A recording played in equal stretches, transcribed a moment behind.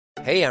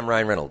Hey, I'm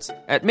Ryan Reynolds.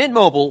 At Mint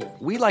Mobile,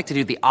 we like to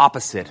do the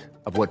opposite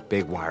of what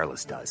Big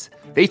Wireless does.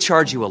 They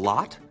charge you a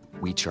lot,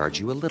 we charge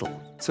you a little.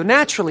 So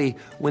naturally,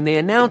 when they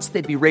announced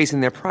they'd be raising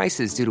their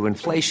prices due to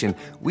inflation,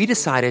 we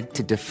decided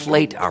to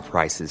deflate our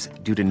prices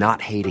due to not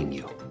hating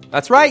you.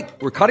 That's right.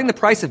 We're cutting the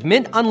price of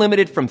Mint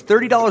Unlimited from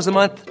 $30 a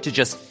month to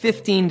just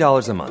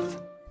 $15 a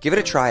month. Give it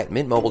a try at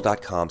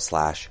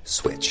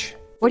mintmobile.com/switch.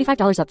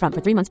 $45 up front for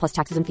 3 months plus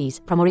taxes and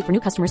fees. Promo rate for new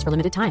customers for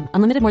limited time.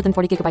 Unlimited more than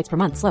 40 gigabytes per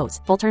month. Slows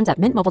full terms at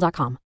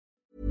mintmobile.com.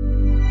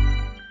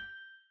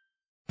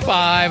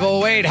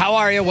 5:08. How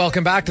are you?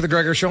 Welcome back to the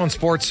Gregor Show on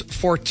Sports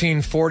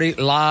 1440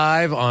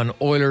 live on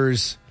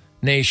Oilers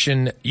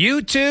Nation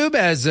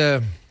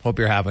YouTube. Hope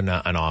you're having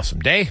an awesome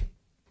day.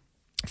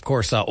 Of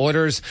course,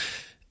 Oilers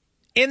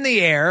in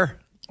the air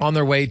on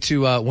their way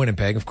to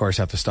Winnipeg. Of course,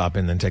 have to stop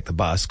in and then take the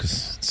bus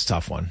because it's a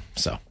tough one.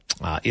 So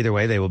either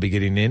way, they will be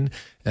getting in,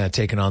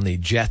 taking on the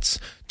Jets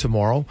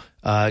tomorrow.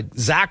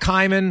 Zach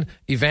Hyman,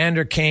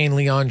 Evander Kane,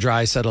 Leon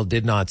Draisaitl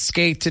did not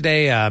skate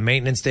today.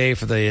 Maintenance day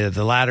for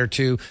the latter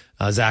two.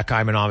 Zach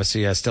Hyman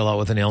obviously still out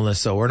with an illness,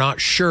 so we're not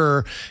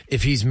sure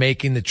if he's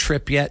making the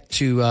trip yet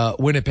to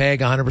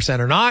Winnipeg 100%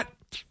 or not.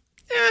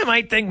 I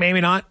might think maybe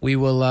not. We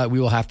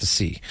will have to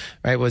see.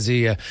 Right? Was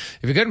he? If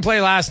he couldn't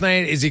play last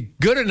night, is he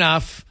good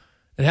enough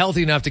and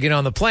healthy enough to get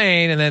on the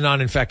plane and then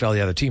not infect all the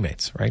other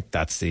teammates? Right?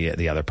 That's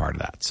the other part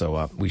of that.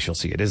 So we shall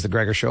see. It is the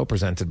Gregor Show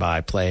presented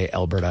by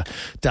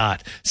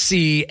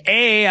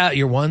PlayAlberta.ca,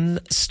 your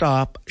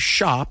one-stop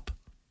shop.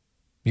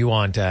 You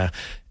want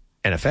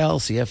NFL,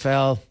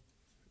 CFL,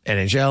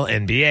 NHL,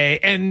 NBA,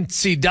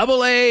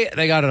 NCAA.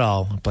 They got it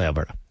all.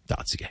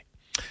 PlayAlberta.ca.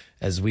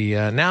 As we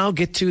now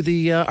get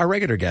to our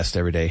regular guest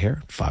every day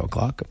here, 5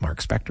 o'clock,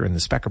 Mark Spector in the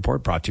Spec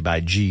Report, brought to you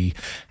by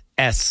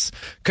GS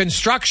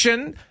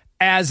Construction,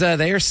 as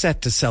they are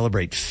set to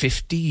celebrate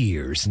 50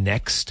 years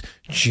next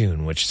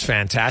June, which is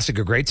fantastic,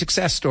 a great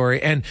success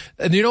story. And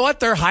you know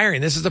what? They're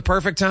hiring. This is the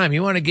perfect time.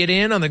 You want to get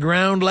in on the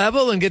ground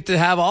level and get to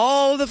have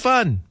all the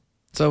fun.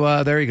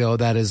 So there you go.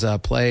 That is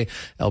Play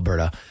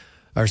Alberta.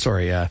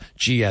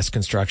 GS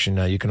Construction.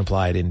 You can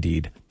apply at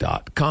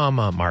Indeed.com.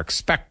 Mark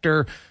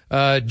Spector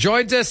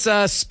joins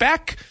us.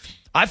 Spec,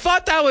 I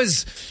thought that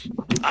was,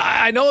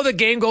 I know the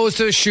game goes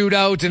to a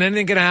shootout and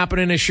anything can happen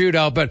in a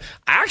shootout, but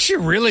I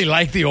actually really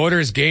like the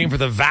Oilers game for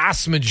the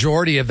vast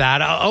majority of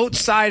that,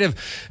 outside of,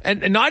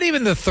 and not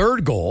even the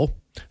third goal.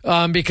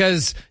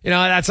 Because,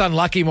 that's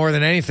unlucky more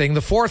than anything.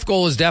 The fourth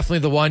goal is definitely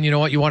the one,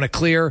 you want to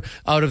clear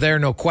out of there,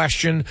 no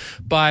question.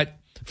 But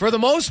for the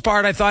most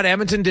part, I thought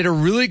Edmonton did a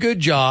really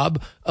good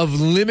job of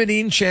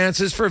limiting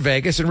chances for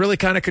Vegas and really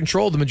kind of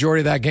controlled the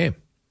majority of that game.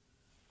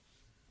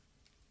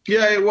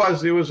 Yeah, it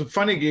was. It was a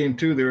funny game,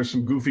 too. There were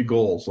some goofy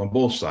goals on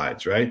both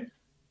sides, right?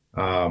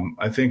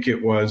 I think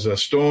it was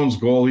Stone's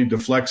goal. He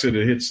deflects it.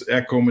 It hits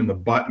Ekholm in the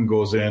butt and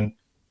goes in.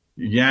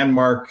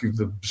 Janmark,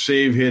 the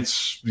save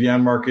hits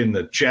Janmark in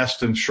the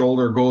chest and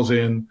shoulder, goes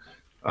in.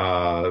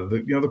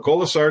 The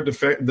Colasar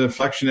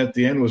deflection at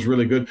the end was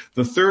really good.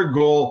 The third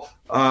goal,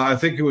 I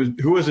think it was,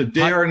 who was it?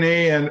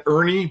 Desharnais and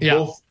Ernie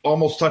both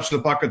almost touched the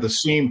puck at the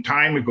same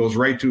time. It goes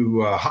right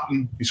to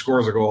Hutton. He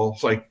scores a goal.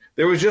 It's like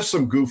there was just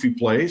some goofy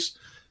plays.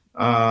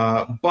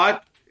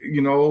 But,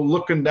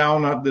 looking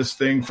down at this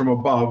thing from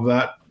above,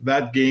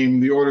 that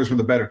game, the Oilers were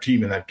the better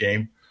team in that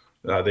game.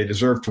 They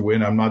deserved to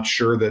win. I'm not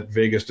sure that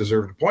Vegas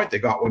deserved a point. They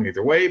got one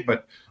either way,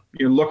 but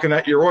you're looking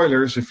at your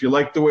Oilers. If you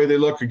like the way they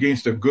look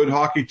against a good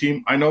hockey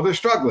team, I know they're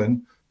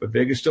struggling, but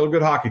Vegas still a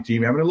good hockey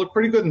team. I mean, they look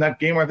pretty good in that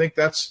game. I think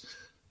that's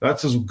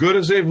as good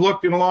as they've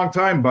looked in a long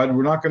time, bud.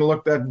 We're not going to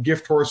look that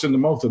gift horse in the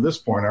mouth at this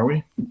point, are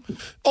we?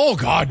 Oh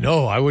God,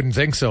 no, I wouldn't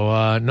think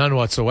so. None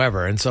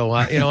whatsoever. And so,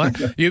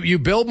 you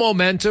build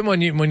momentum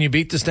when you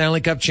beat the Stanley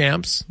Cup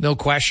champs, no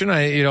question.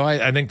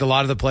 I think a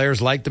lot of the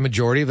players liked the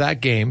majority of that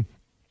game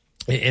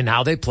in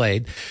how they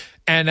played.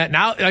 And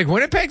now,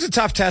 Winnipeg's a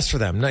tough test for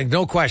them.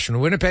 No question.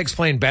 Winnipeg's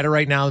playing better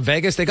right now than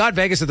Vegas. They got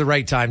Vegas at the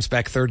right time,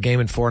 Spec. Third game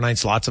in 4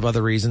 nights. Lots of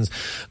other reasons.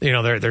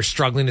 They're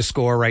struggling to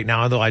score right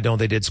now, though I know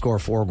they did score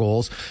 4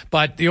 goals.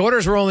 But the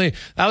Oilers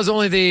that was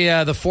only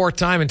the fourth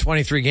time in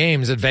 23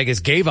 games that Vegas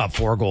gave up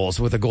 4 goals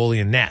with a goalie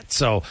in net.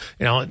 So,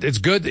 it's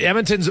good.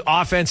 Edmonton's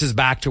offense is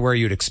back to where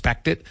you'd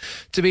expect it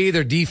to be.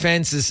 Their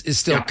defense is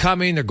still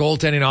coming. Their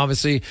goaltending,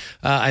 obviously,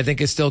 I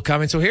think is still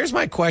coming. So here's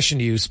my question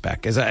to you,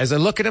 Spec. As I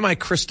look into my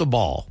crystal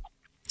ball,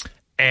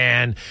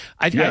 and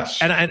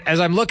as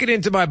I'm looking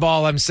into my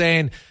ball, I'm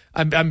saying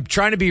I'm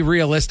trying to be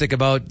realistic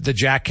about the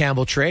Jack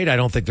Campbell trade. I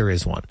don't think there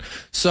is one.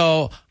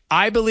 So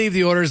I believe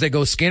the Oilers, they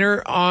go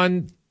Skinner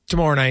on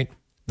tomorrow night.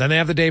 Then they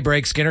have the day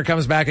break. Skinner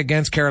comes back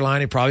against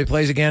Carolina. He probably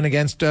plays again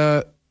against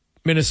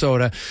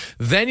Minnesota.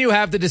 Then you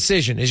have the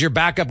decision. Is your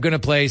backup going to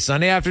play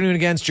Sunday afternoon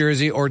against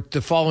Jersey or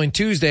the following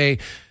Tuesday,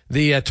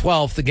 the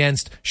 12th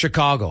against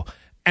Chicago?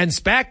 And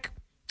Spec,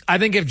 I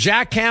think if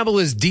Jack Campbell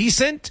is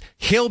decent,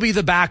 he'll be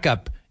the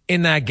backup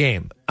in that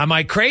game. Am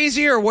I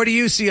crazy, or what do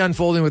you see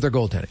unfolding with their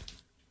goaltending?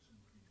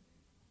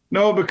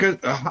 No, because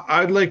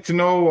I'd like to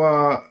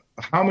know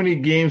how many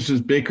games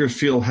does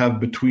Bakersfield have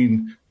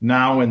between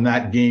now and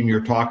that game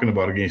you're talking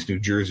about against New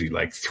Jersey?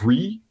 Like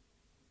 3?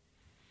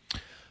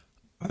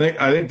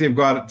 I think they've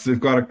got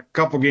a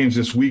couple games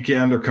this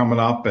weekend are coming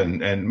up,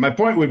 and my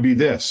point would be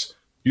this: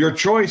 your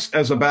choice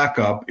as a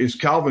backup is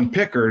Calvin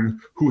Pickard,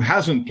 who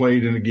hasn't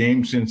played in a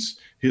game since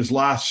his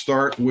last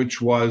start,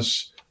 which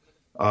was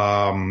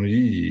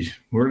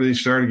where did he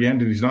start again?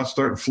 Did he not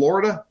start in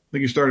Florida? I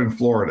think he started in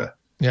Florida.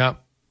 Yeah.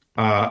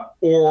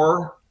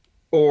 Or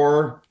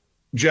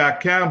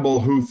Jack Campbell,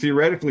 who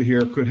theoretically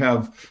here could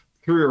have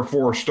 3 or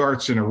 4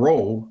 starts in a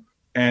row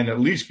and at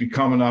least be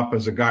coming up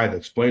as a guy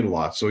that's played a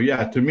lot. So,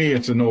 yeah, to me,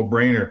 it's a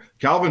no-brainer.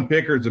 Calvin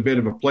Pickard's a bit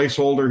of a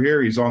placeholder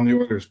here. He's on the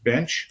Oilers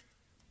bench.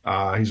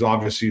 He's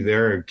obviously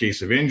there in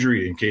case of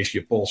injury, in case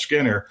you pull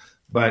Skinner.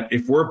 But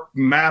if we're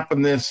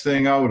mapping this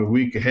thing out a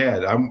week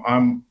ahead,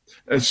 I'm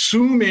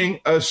assuming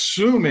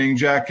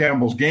Jack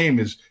Campbell's game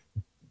is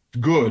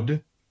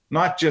good,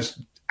 not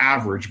just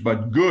average,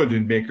 but good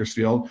in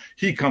Bakersfield.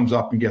 He comes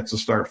up and gets a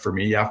start for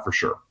me. Yeah, for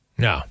sure.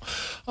 No.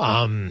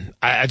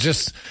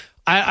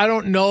 I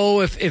don't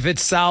know if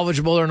it's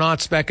salvageable or not,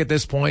 Spec, at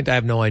this point. I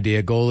have no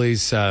idea.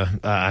 Goalies,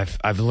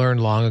 I've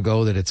learned long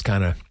ago that it's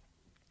kind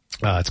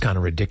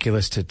of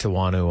ridiculous to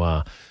want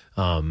to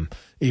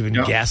even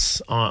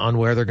guess on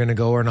where they're going to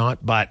go or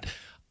not. But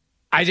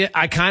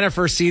I kind of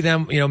foresee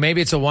them,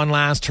 maybe it's a one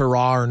last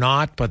hurrah or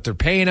not, but they're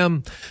paying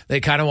them. They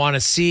kind of want to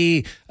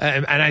see,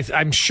 and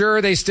I'm sure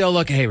they still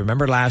look, hey,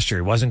 remember last year,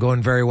 it wasn't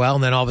going very well.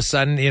 And then all of a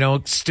sudden,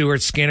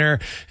 Stuart Skinner,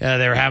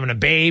 they were having a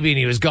baby and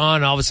he was gone.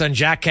 And all of a sudden,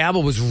 Jack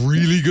Campbell was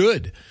really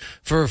good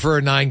for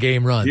a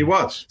 9-game run. He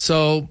was.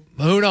 So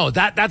who knows?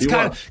 That's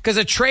kind of, because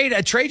a trade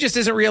just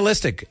isn't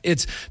realistic.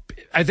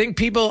 I think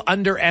people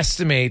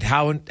underestimate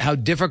how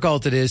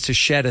difficult it is to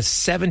shed a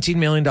 $17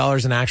 million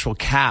in actual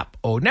cap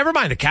owed. Never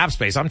mind the cap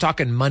space. I'm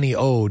talking money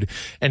owed,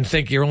 and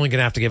think you're only going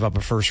to have to give up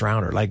a first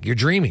rounder. Like, you're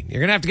dreaming.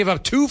 You're going to have to give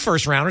up 2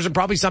 first rounders and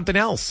probably something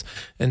else.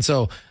 And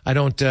so I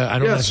don't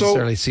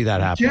necessarily see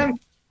that happen.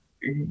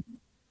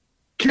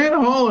 Ken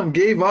Holland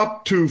gave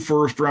up 2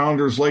 first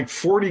rounders like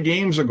 40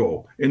 games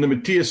ago in the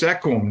Matthias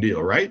Ekholm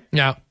deal, right?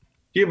 Yeah.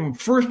 Gave him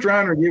first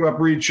rounder, gave up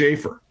Reed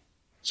Schaefer.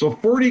 So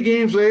 40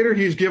 games later,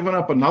 he's given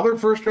up another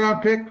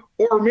first-round pick,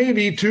 or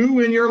maybe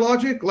 2 in your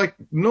logic. Like,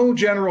 no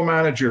general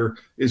manager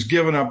is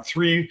giving up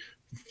 3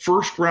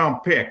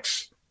 first-round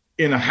picks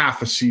in a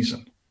half a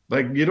season.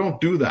 Like, you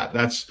don't do that.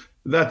 That's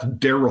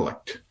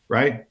derelict,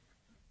 right?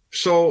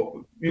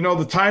 So,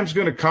 the time's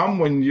going to come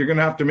when you're going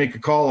to have to make a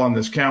call on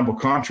this Campbell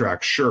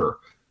contract, sure.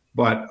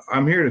 But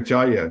I'm here to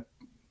tell you,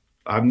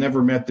 I've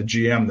never met the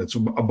GM that's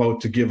about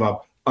to give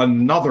up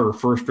another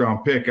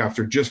first-round pick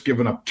after just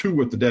giving up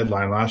 2 at the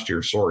deadline last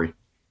year. Sorry.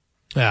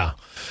 Yeah.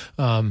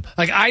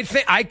 I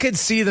think I could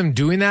see them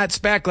doing that,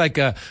 Spec, like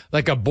a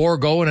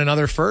Borgo and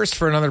another first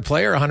for another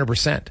player,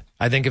 100%.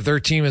 I think if their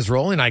team is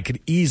rolling, I could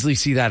easily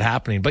see that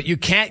happening. But you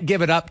can't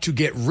give it up to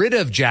get rid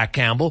of Jack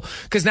Campbell,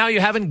 because now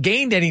you haven't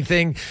gained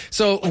anything.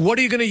 So what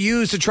are you going to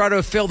use to try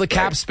to fill the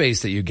cap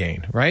space that you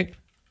gain, right?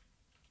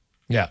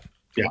 Yeah.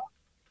 Yeah.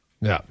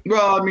 Yeah.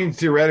 Well, I mean,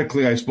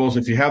 theoretically, I suppose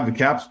if you have the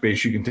cap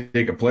space, you can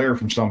take a player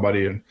from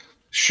somebody. And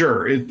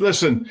sure,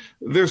 listen,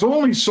 there's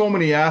only so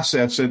many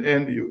assets,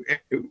 and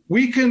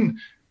we can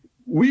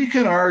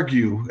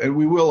argue, and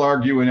we will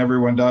argue, and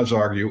everyone does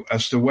argue,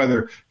 as to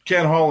whether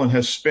Ken Holland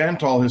has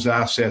spent all his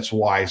assets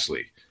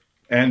wisely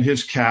and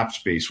his cap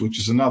space, which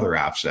is another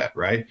asset,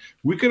 right?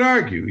 We could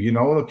argue,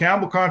 the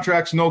Campbell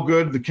contract's no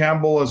good. The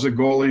Campbell as a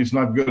goalie is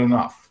not good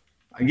enough.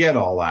 I get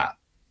all that.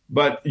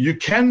 But you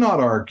cannot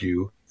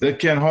argue that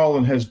Ken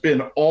Holland has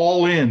been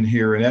all in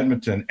here in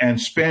Edmonton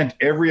and spent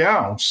every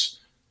ounce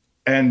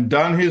and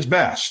done his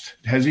best.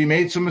 Has he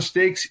made some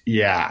mistakes?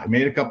 Yeah.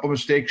 Made a couple of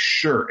mistakes?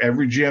 Sure.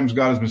 Every GM's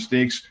got his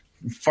mistakes.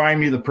 Find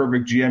me the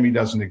perfect GM. He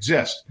doesn't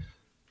exist.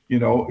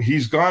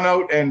 He's gone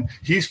out and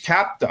he's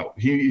capped out.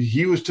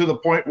 He was to the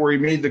point where he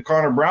made the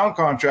Connor Brown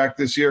contract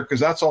this year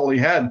because that's all he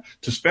had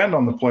to spend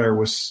on the player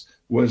was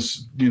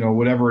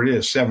whatever it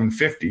is,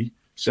 $750,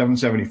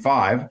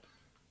 $775.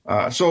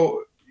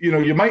 So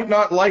you might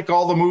not like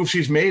all the moves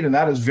he's made, and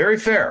that is very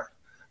fair.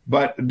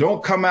 But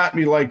don't come at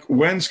me like,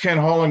 when's Ken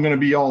Holland going to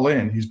be all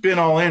in? He's been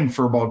all in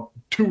for about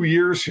 2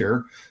 years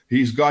here.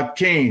 He's got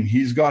Kane.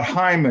 He's got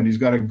Hyman. He's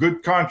got a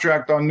good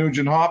contract on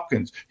Nugent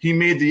Hopkins. He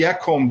made the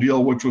Ekholm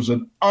deal, which was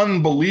an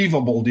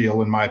unbelievable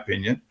deal, in my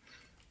opinion.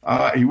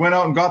 He went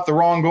out and got the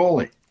wrong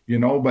goalie,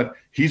 but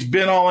he's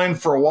been all in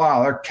for a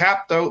while. They're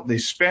capped out. They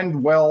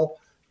spend well,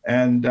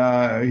 and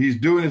he's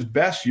doing his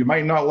best. You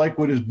might not like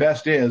what his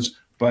best is,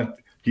 but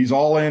he's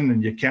all in,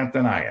 and you can't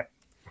deny it.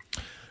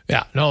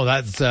 Yeah, no,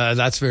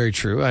 that's very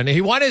true. And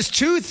he won his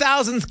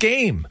 2000th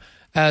game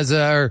was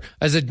in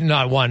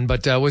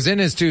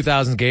his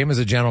 2000th game as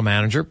a general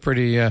manager.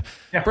 Pretty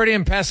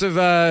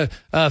impressive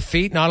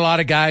feat. Not a lot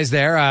of guys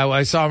there.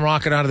 I saw him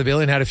rocking out of the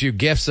building, had a few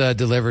gifts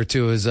delivered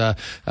to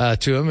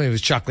him. He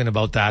was chuckling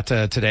about that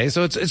today.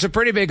 So it's a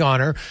pretty big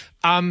honor.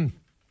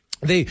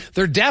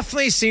 There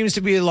definitely seems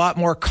to be a lot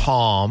more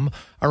calm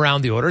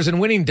around the Oilers, and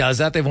winning does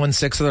that. They've won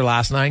 6 of their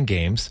last 9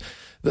 games.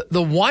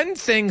 The one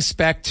thing,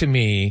 Spec, to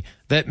me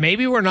that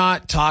maybe we're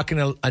not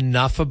talking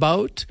enough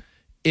about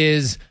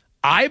is,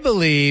 I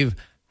believe,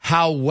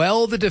 how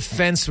well the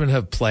defensemen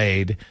have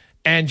played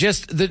And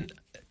just the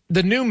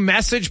new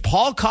message,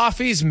 Paul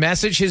Coffey's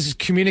message, his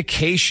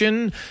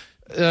communication.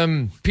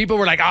 People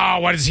were like,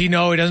 oh, what does he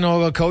know? He doesn't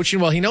know about coaching.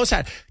 Well, he knows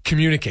how to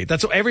communicate.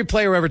 That's what every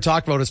player ever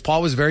talked about is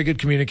Paul was a very good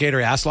communicator.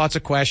 He asked lots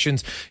of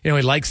questions. He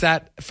likes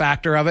that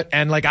factor of it.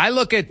 And I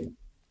look at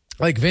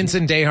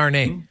Vincent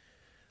Desharnais.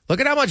 Look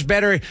at how much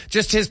better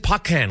just his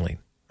puck handling,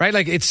 right?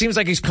 It seems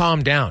like he's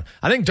calmed down.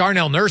 I think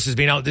Darnell Nurse has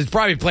been out. He's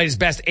probably played his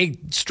best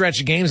 8 stretch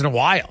of games in a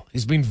while.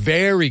 He's been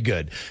very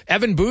good.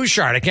 Evan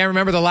Bouchard, I can't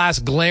remember the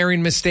last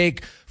glaring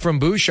mistake from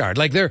Bouchard.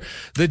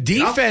 The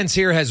defense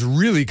here has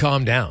really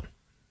calmed down.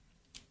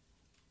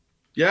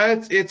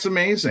 Yeah, it's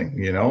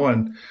amazing,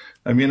 and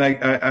I mean,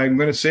 I'm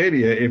going to say to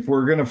you, if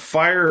we're going to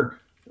fire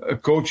a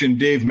coach in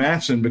Dave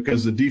Manson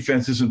because the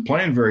defense isn't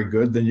playing very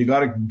good, then you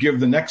got to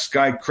give the next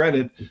guy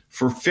credit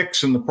for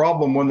fixing the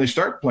problem when they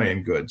start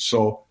playing good.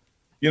 So,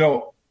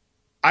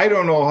 I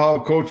don't know how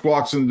a coach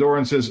walks in the door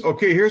and says,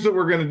 okay, here's what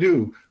we're going to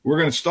do. We're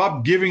going to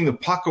stop giving the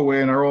puck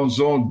away in our own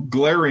zone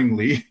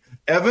glaringly.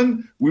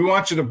 Evan, we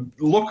want you to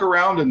look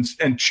around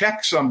and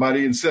check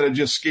somebody instead of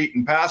just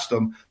skating past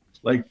them.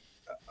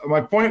 My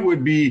point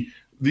would be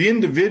the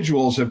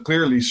individuals have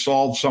clearly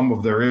solved some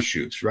of their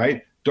issues,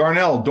 right?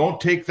 Darnell, don't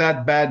take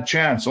that bad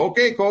chance.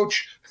 Okay,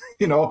 coach.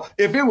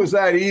 If it was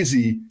that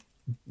easy,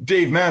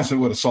 Dave Manson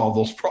would have solved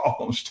those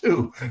problems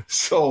too.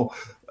 So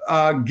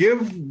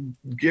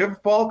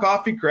give Paul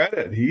Coffey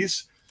credit.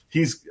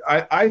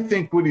 I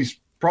think what he's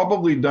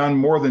probably done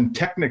more than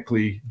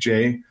technically,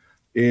 Jay,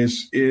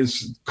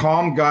 is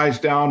calm guys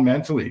down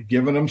mentally,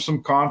 giving them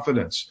some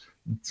confidence.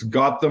 It's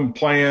got them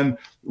playing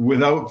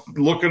without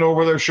looking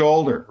over their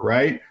shoulder,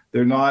 right?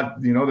 They're not,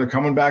 they're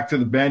coming back to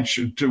the bench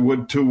to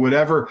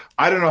whatever.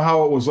 I don't know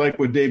how it was like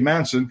with Dave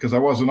Manson because I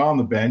wasn't on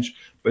the bench,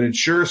 but it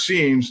sure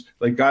seems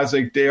like guys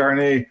like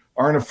Desharnais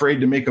aren't afraid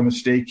to make a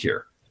mistake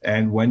here.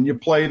 And when you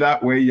play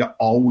that way, you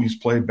always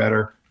play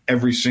better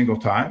every single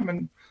time.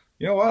 And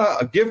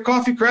give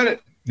Coffey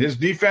credit. His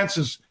defense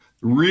is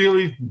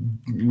really,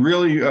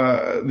 really,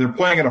 they're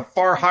playing at a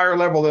far higher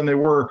level than they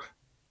were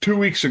 2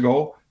 weeks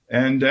ago.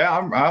 And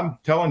I'm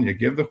telling you,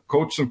 give the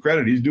coach some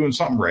credit. He's doing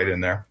something right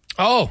in there.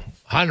 Oh,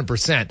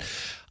 100%.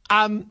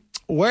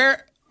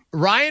 Where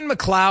Ryan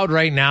McLeod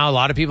right now, a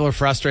lot of people are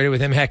frustrated with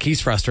him. Heck, he's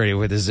frustrated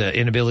with his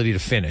inability to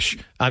finish.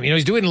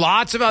 He's doing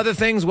lots of other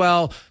things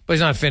well, but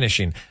he's not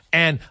finishing.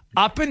 And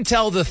up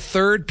until the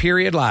third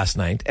period last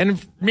night,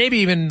 and maybe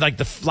even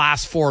the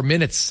last 4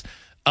 minutes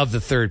of the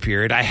third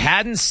period, I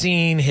hadn't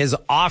seen his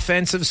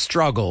offensive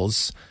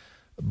struggles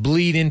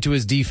bleed into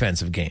his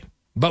defensive game.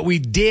 But we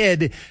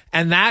did,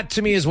 and that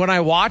to me is when I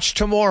watch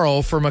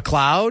tomorrow for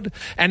McLeod,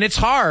 and it's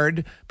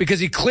hard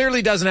because he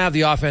clearly doesn't have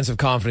the offensive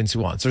confidence he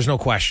wants. There's no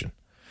question.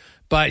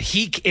 But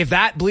if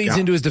that bleeds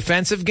into his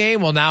defensive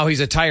game, well, now he's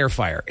a tire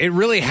fire. It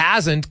really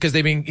hasn't because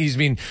he's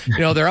been,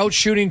 they're out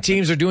shooting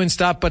teams, they're doing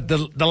stuff, but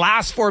the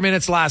last 4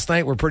 minutes last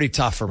night were pretty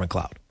tough for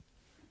McLeod.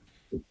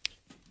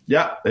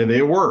 Yeah,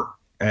 they were.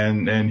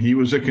 And he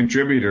was a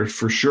contributor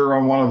for sure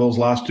on one of those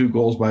last 2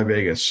 goals by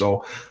Vegas.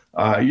 So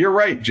you're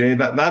right, Jay,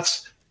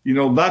 that's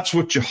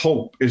what you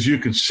hope is you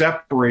can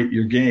separate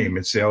your game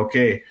and say,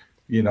 okay,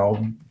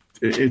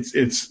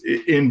 it's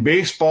in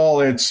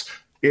baseball, it's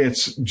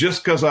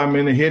just because I'm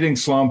in a hitting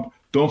slump,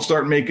 don't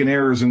start making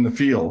errors in the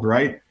field,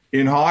 right?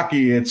 In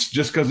hockey, it's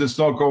just because it's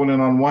not going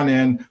in on one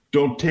end,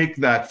 don't take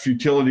that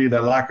futility,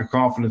 that lack of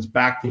confidence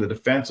back to the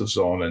defensive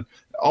zone. And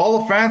all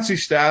the fancy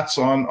stats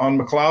on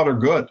McLeod are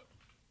good,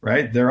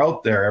 right? They're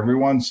out there.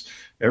 Everyone's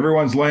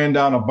laying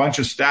down a bunch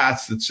of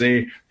stats that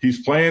say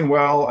he's playing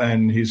well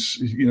and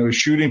his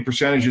shooting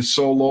percentage is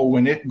so low.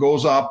 When it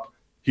goes up,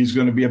 he's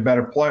going to be a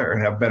better player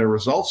and have better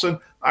results. And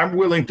I'm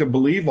willing to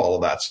believe all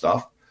of that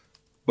stuff.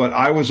 But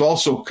I was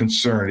also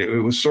concerned. It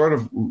was sort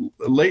of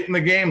late in the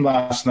game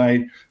last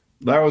night.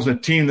 That was a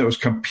team that was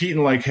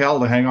competing like hell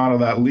to hang on to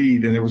that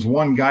lead. And there was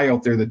one guy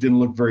out there that didn't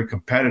look very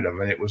competitive,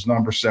 and it was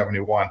number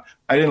 71.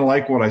 I didn't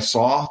like what I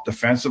saw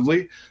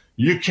defensively.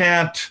 You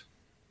can't.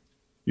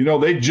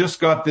 They just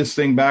got this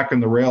thing back in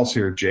the rails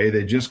here, Jay.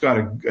 They just got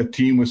a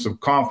team with some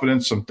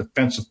confidence, some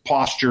defensive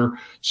posture,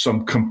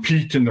 some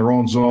compete in their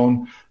own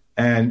zone.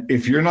 And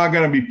if you're not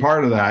going to be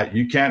part of that,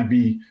 you got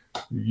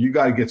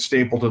to get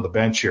stapled to the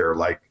bench here.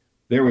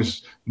 There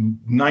was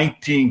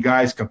 19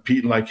 guys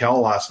competing like hell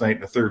last night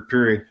in the third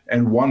period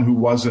and one who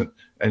wasn't.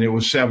 And it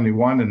was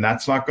 71, and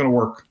that's not going to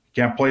work.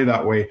 Can't play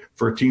that way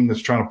for a team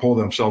that's trying to pull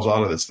themselves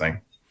out of this thing.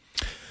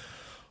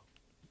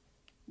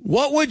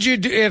 What would you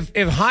do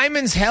if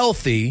Hyman's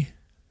healthy?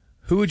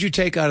 Who would you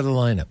take out of the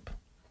lineup?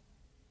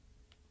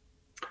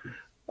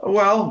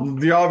 Well,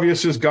 the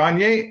obvious is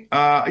Gagne.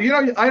 I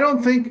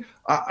don't think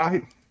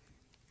I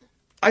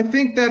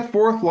think that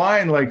fourth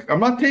line. I'm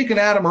not taking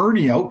Adam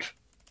Ernie out.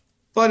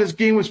 Thought his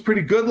game was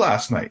pretty good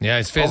last night. Yeah,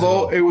 it's physical.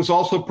 Although it was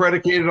also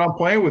predicated on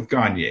playing with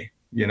Gagne.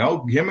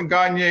 Him and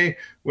Gagne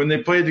when they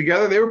played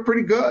together, they were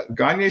pretty good.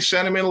 Gagne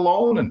sent him in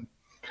alone and.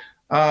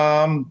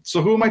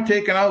 So who am I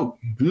taking out?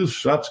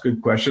 That's a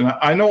good question.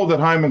 I know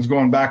that Hyman's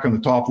going back on the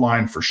top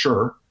line for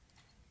sure.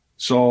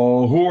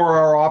 So who are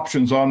our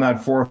options on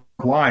that fourth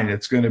line?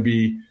 It's going to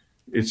be,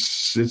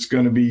 It's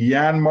going to be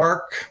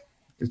Janmark.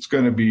 It's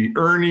going to be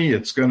Ernie.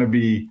 It's going to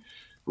be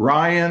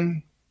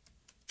Ryan.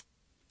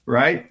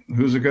 Right?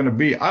 Who's it going to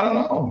be? I don't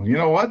know. You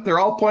know what? They're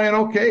all playing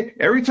okay.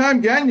 Every time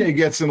Gagne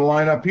gets in the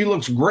lineup, he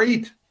looks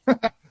great.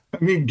 I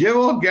mean, give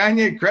all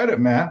Gagne credit,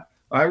 man.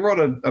 I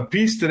wrote a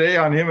piece today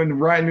on him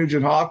and Ryan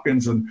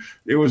Nugent-Hopkins, and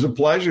it was a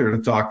pleasure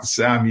to talk to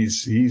Sam.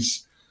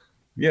 He's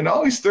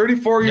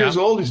 34 years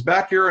old. He's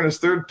back here on his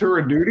third tour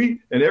of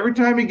duty, and every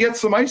time he gets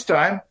some ice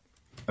time,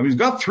 I mean, he's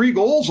got 3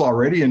 goals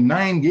already in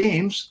 9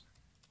 games.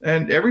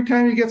 And every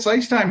time he gets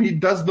ice time, he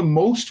does the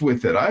most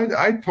with it.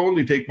 I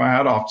totally take my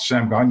hat off to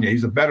Sam Gagner.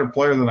 He's a better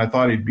player than I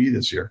thought he'd be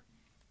this year.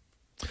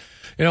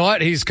 You know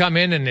what? He's come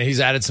in and he's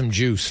added some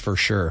juice for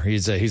sure.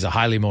 He's a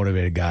highly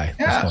motivated guy.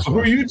 Yeah. So who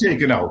are you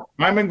taking out?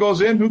 Hyman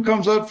goes in. Who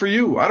comes out for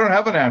you? I don't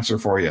have an answer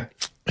for you.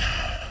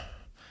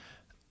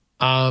 It's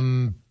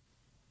a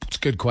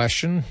good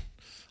question.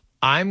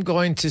 I'm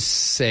going to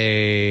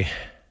say,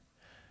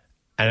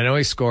 and I know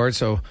he scored,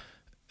 so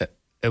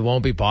it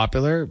won't be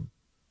popular,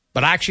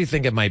 but I actually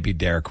think it might be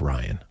Derek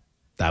Ryan.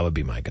 That would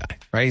be my guy,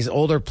 right? He's an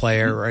older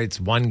player, right? It's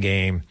one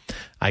game.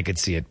 I could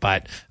see it.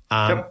 But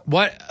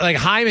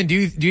Hyman, do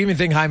you even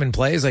think Hyman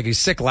plays? Like, he's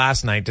sick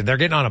last night. They're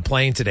getting on a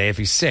plane today. If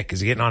he's sick,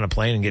 is he getting on a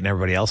plane and getting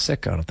everybody else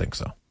sick? I don't think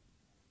so.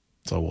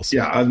 So we'll see.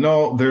 Yeah,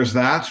 no, there's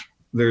that.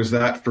 There's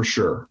that for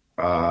sure.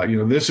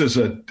 This is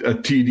a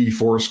TD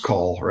force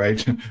call,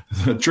 right?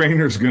 The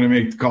trainer's going to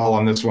make the call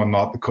on this one,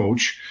 not the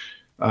coach.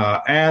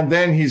 And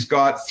then he's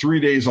got 3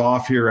 days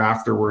off here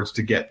afterwards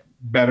to get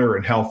better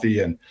and healthy.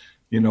 And,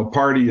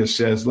 Party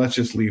says, let's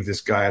just leave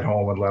this guy at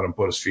home and let him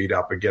put his feet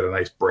up and get a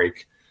nice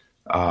break.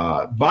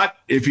 But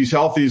if he's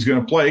healthy, he's going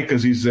to play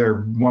because he's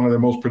one of their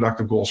most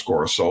productive goal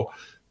scorers. So,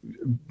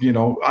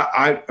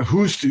 I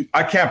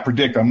can't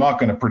predict. I'm not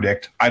going to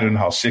predict. I don't know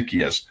how sick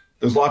he is.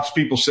 There's lots of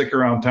people sick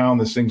around town.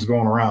 This thing's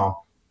going around.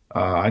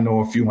 I know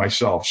a few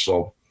myself.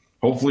 So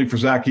hopefully for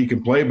Zach, he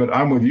can play. But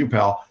I'm with you,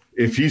 pal.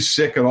 If he's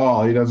sick at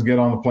all, he doesn't get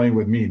on the plane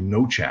with me.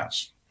 No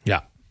chance.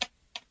 Yeah.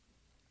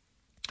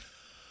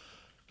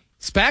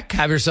 Spec,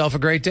 have yourself a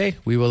great day.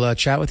 We will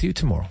chat with you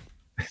tomorrow.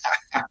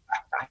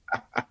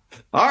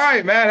 All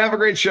right, man. Have a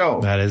great show.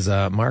 That is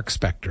Mark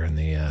Spector in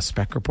the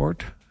Spec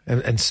Report.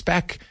 And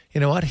Spec, you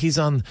know what? He's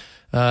on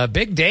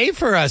big day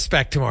for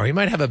Spec tomorrow. He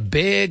might have a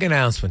big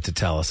announcement to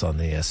tell us on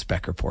the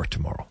Spec Report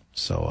tomorrow.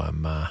 So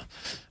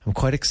I'm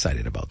quite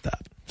excited about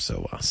that.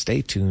 So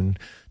stay tuned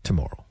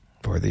tomorrow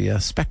for the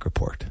Spec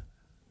Report.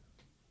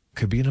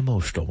 Could be an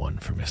emotional one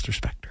for Mr.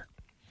 Spector.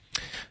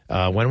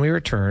 When we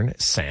return,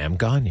 Sam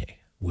Gagner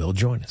will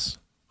join us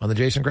on the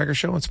Jason Gregor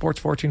Show on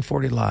Sports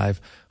 1440 live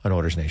on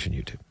Oilers Nation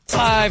YouTube.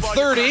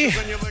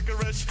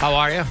 5:30. How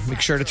are you? Make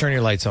sure to turn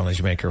your lights on as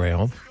you make your way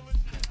home.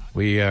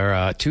 We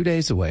are 2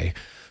 days away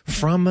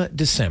from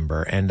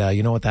December, and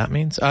you know what that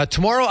means?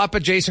 Tomorrow up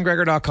at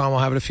jasongregor.com, I'll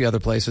have it a few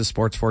other places,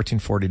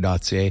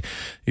 sports1440.ca.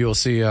 You will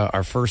see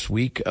our first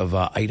week of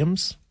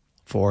items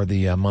for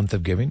the month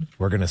of giving.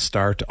 We're going to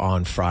start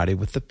on Friday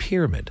with the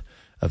pyramid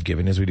of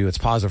giving. As we do, it's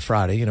Positive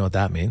Friday. You know what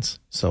that means.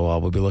 So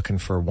we'll be looking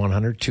for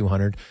 100,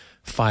 200,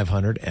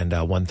 500, and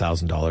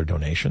 $1,000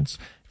 donations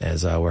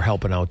as we're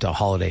helping out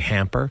Holiday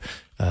Hamper.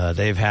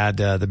 They've had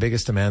the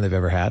biggest demand they've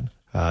ever had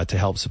to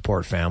help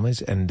support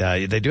families. And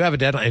they do have a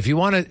deadline. If you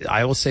want to,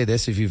 I will say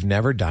this, if you've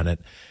never done it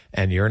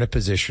and you're in a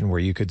position where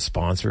you could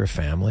sponsor a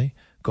family,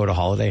 go to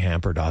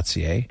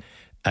holidayhamper.ca.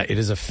 It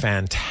is a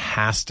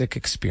fantastic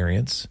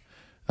experience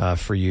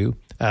for you,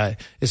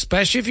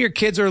 especially if your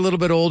kids are a little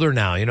bit older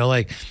now,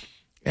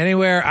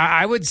 anywhere,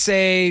 I would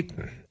say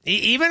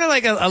even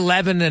like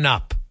 11 and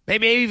up,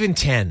 maybe even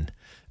 10,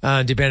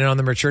 depending on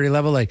the maturity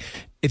level. Like,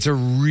 it's a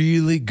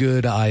really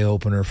good eye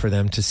opener for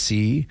them to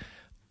see,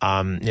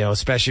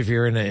 especially if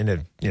you're in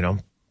a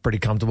pretty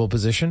comfortable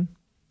position,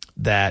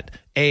 that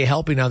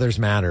helping others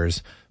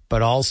matters,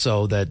 but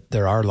also that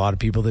there are a lot of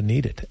people that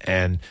need it.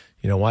 And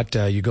you know what?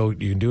 You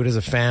can do it as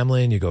a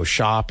family, and you go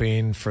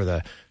shopping for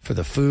the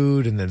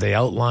food, and then they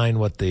outline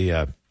what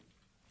the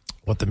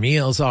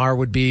meals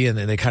would be, and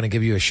then they kind of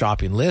give you a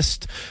shopping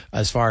list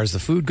as far as the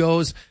food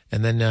goes,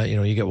 and then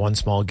you get one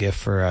small gift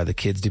for the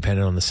kids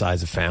depending on the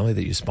size of family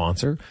that you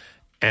sponsor,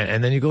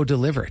 and then you go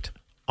deliver it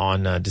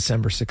on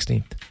December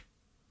 16th.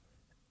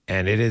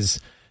 And it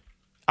is,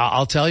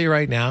 I'll tell you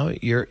right now,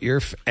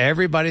 you're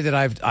everybody that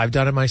I've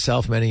done it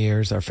myself many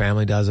years. Our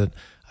family does it.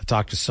 I've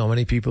talked to so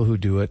many people who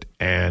do it,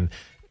 and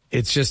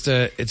it's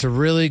a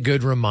really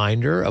good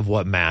reminder of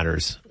what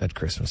matters at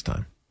Christmas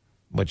time,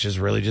 which is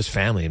really just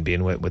family and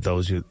being with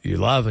those you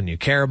love and you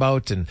care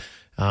about, and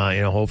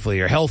hopefully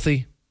you're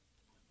healthy,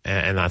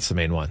 and that's the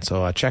main one.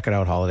 So check it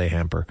out,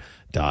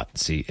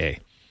 holidayhamper.ca.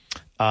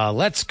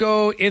 Let's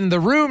go in the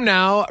room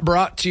now,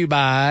 brought to you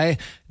by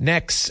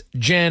Next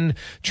Gen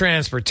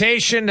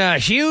Transportation.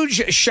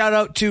 Huge shout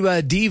out to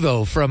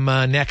Devo from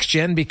Next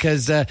Gen,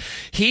 because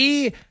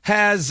he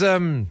has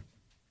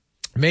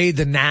made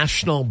the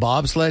national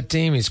bobsled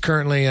team. He's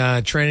currently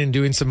training,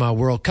 doing some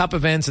World Cup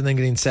events, and then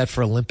getting set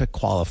for Olympic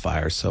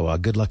qualifiers. So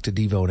good luck to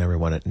Devo and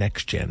everyone at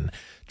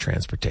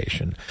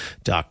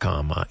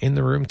NextGenTransportation.com. In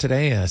the room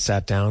today,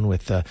 sat down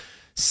with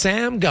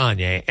Sam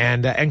Gagner,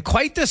 and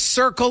quite the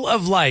circle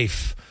of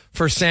life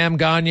for Sam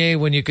Gagner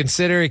when you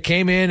consider he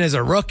came in as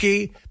a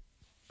rookie,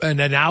 and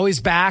now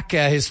he's back,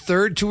 his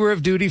third tour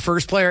of duty,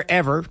 first player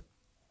ever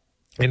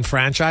in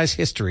franchise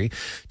history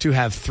to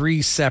have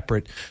 3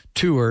 separate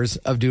tours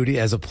of duty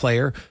as a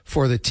player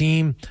for the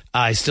team.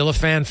 He's still a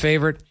fan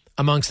favorite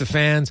amongst the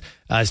fans.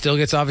 Still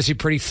gets obviously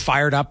pretty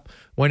fired up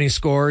when he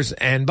scores,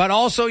 but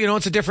also,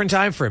 it's a different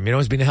time for him.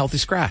 He's been a healthy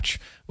scratch,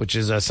 which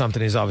is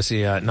something he's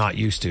obviously not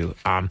used to.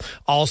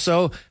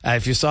 Also,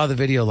 if you saw the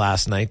video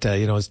last night,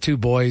 his 2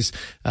 boys,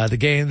 they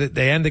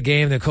end the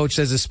game, the coach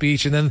says a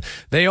speech, and then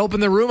they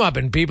open the room up,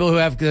 and people who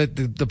have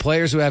the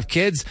players who have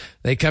kids,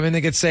 they come in,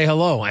 they get say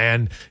hello,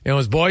 and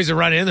his boys are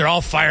running in, they're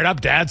all fired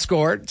up. Dad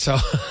scored, so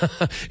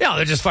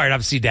they're just fired up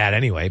to see Dad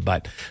anyway.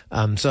 But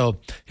so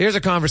here's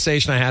a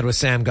conversation I had with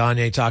Sam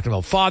Gagner talking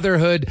about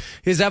fatherhood,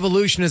 his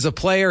evolution as a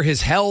player,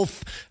 his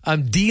health,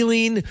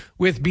 dealing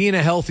with being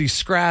a healthy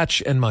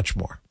scratch, and much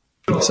more.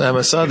 Sam,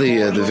 I saw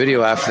the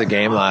video after the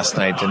game last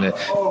night, and I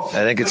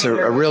think it's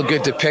a real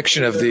good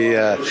depiction of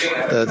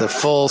the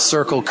full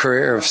circle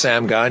career of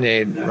Sam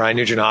Gagner. Ryan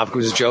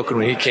Nugent-Hopkins was joking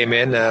when he came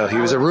in. He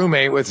was a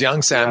roommate with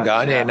young Sam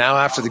Gagner, and now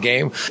after the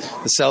game,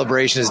 the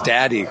celebration is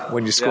daddy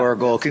when you score a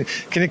goal. Can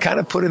you kind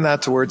of put in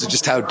that to words of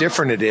just how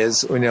different it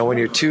is when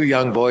your 2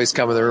 young boys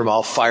come in the room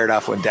all fired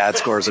up when dad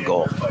scores a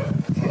goal?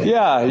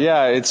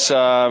 Yeah, it's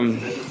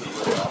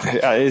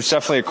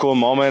definitely a cool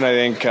moment. I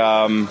think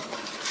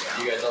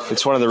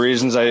it's one of the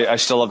reasons I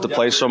still love to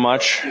play so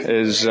much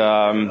is,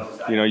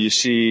 you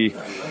see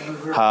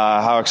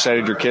how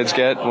excited your kids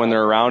get when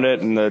they're around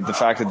it, and the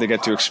fact that they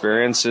get to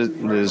experience it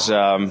is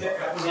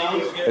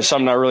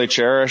something I really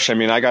cherish. I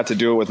mean, I got to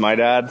do it with my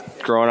dad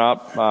growing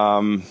up,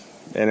 and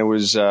it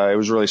was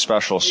really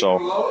special. So,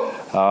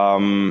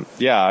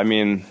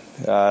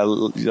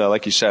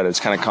 like you said, it's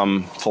kind of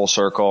come full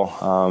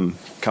circle,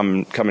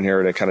 coming here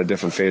at a kind of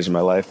different phase of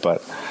my life,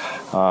 but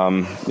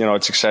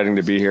it's exciting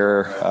to be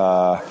here.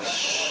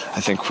 I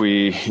think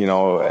we,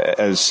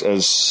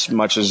 as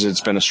much as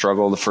it's been a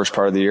struggle the first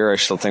part of the year, I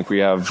still think we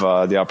have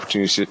the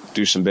opportunity to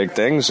do some big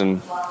things,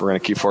 and we're going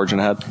to keep forging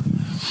ahead.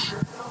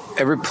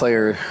 Every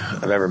player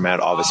I've ever met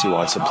obviously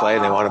wants to play,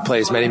 and they want to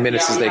play as many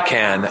minutes as they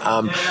can.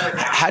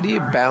 How do you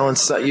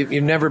balance that?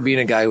 You've never been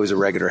a guy who was a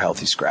regular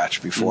healthy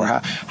scratch before.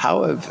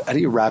 How do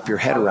you wrap your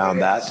head around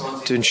that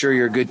to ensure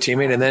you're a good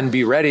teammate and then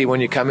be ready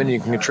when you come in and you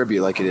can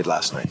contribute like you did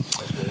last night?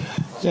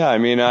 Yeah, I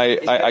mean,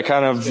 I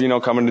kind of,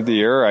 coming into the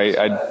year,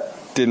 I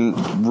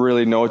didn't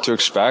really know what to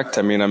expect.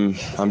 I mean,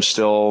 I'm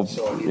still,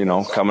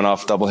 coming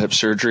off double hip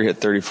surgery at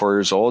 34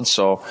 years old.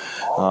 So,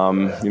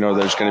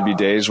 there's going to be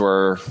days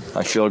where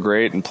I feel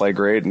great and play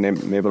great and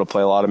I'm able to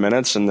play a lot of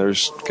minutes. And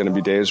there's going to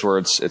be days where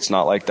it's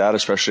not like that,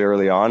 especially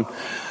early on.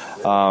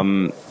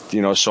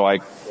 So I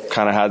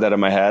kind of had that in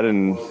my head,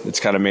 and it's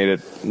kind of made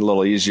it a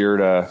little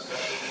easier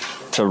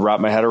to wrap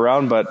my head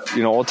around. But,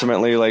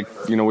 ultimately,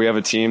 we have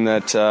a team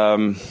that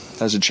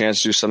has a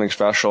chance to do something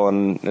special,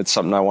 and it's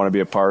something I want to be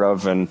a part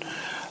of. And,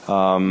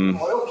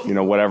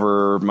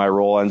 whatever my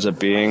role ends up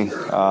being,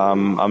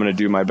 I'm going to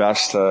do my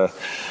best to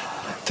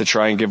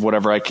try and give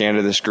whatever I can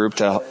to this group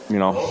to,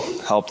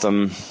 help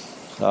them,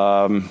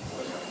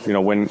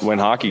 win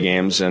hockey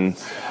games. And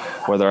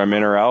whether I'm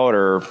in or out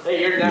or,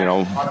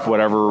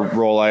 whatever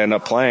role I end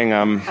up playing,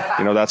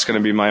 that's going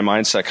to be my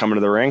mindset coming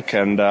to the rink.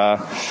 And,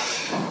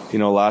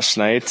 last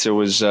night it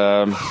was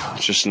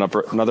just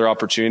another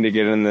opportunity to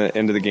get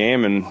into the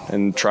game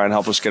and try and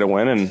help us get a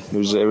win, and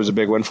it was a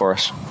big win for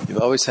us. You've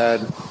always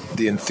had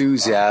the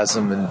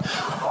enthusiasm, and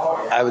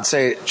I would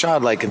say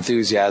childlike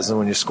enthusiasm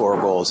when you score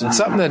goals. And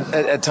something that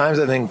at times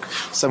I think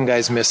some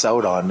guys miss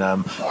out on.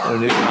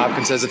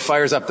 Nugent-Hopkins says it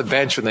fires up the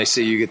bench when they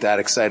see you get that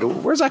excited.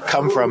 Where's that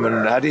come from,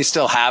 and how do you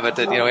still have it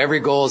that every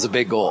goal is a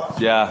big goal?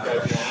 Yeah.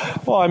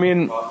 Well, I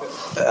mean,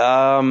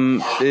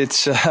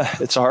 it's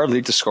a hard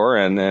league to score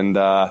in, and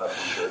I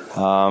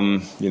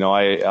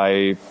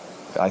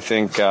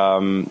think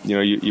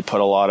you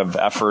put a lot of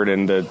effort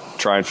into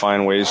try and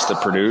find ways to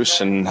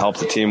produce and help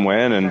the team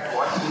win, and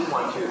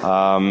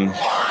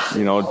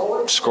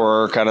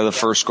score kind of the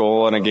first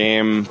goal in a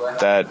game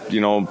that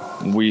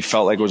we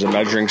felt like was a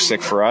measuring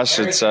stick for us.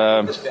 It's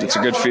a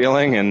good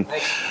feeling, and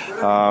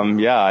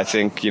I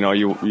think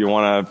you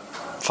want to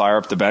fire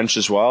up the bench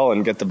as well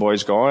and get the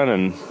boys going,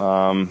 and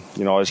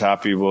I was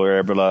happy we were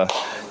able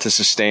to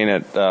sustain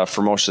it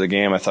for most of the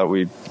game. I thought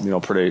we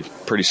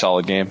pretty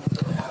solid game.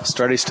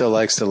 Strutty still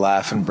likes to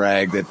laugh and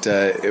brag that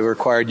it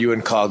required you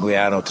and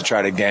Cogliano to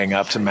try to gang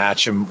up to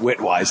match him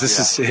wit-wise. This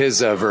is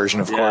his version,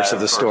 of course, of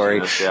the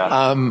story.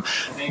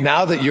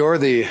 Now that you're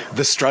the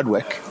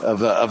Strudwick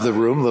of the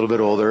room, a little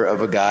bit older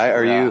of a guy,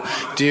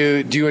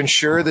 do you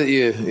ensure that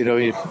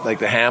you like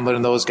the Hamlet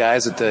and those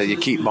guys that you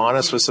keep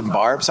honest with some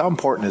barbs? How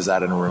important is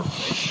that in a room?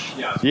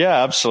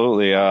 Yeah,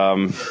 absolutely.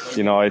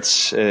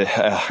 It's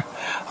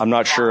I'm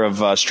not sure of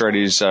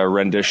Strutty's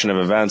rendition of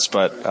events,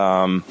 but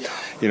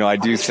I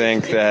do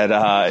think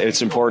that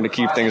it's important to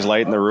keep things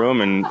light in the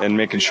room and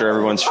making sure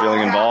everyone's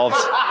feeling involved.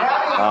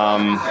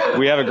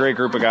 We have a great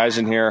group of guys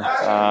in here.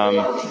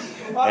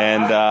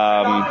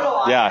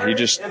 And he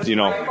just,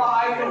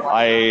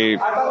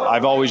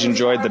 I've always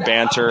enjoyed the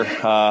banter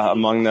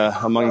among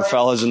the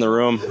fellas in the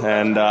room,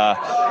 and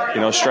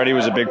Struddy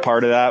was a big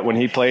part of that when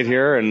he played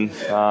here, and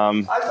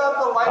I'm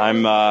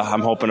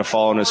hoping to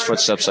follow in his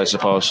footsteps, I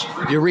suppose.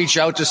 You reach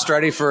out to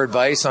Struddy for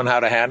advice on how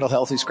to handle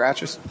healthy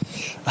scratches?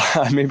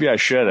 Maybe I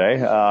should,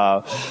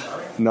 eh?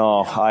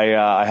 No,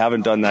 I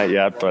haven't done that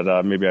yet,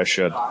 but maybe I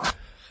should.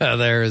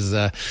 There's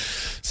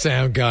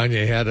Sam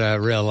Gagne. Had a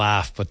real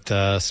laugh, but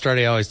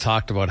Struddy always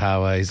talked about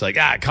how he's like,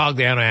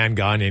 Cogliano and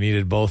Gagne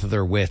needed both of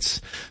their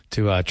wits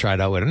to try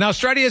it out with him. Now,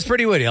 Struddy is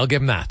pretty witty. I'll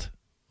give him that.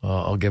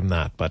 I'll give him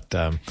that. But,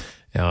 they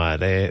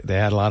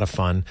had a lot of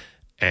fun.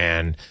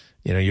 And,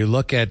 you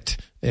look at,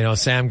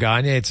 Sam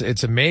Gagne,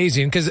 it's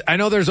amazing because I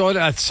know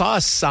I saw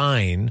a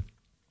sign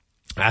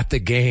at the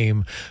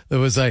game that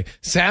was like,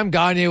 Sam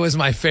Gagne was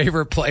my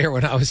favorite player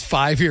when I was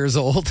 5 years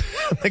old.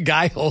 The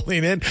guy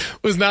holding it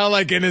was now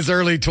like in his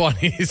early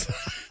 20s.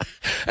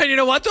 And you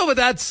know what though? But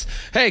that's,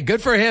 hey, good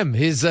for him.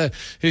 He's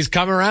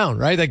come around,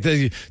 right? Like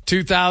the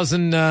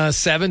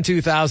 2007,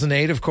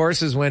 2008, of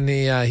course, is when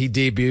he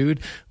debuted,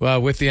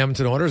 with the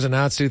Edmonton Oilers, and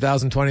now it's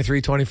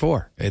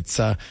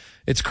 2023-24.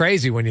 It's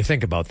crazy when you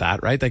think about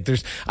that, right? Like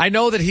I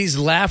know that he's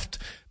left,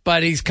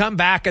 but he's come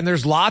back, and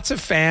there's lots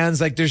of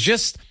fans. Like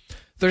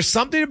there's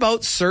something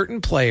about certain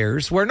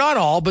players where not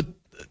all, but,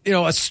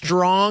 a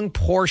strong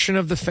portion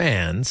of the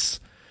fans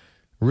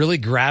really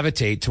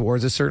gravitate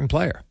towards a certain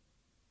player,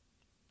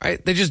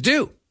 right? They just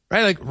do,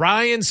 right? Like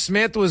Ryan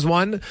Smith was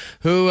one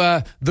who,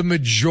 the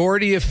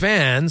majority of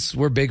fans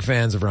were big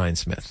fans of Ryan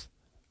Smith.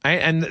 Right?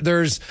 And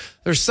there's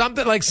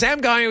something like Sam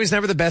Gagne was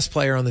never the best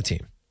player on the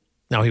team.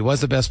 Now, he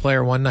was the best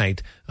player one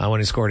night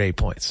when he scored 8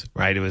 points,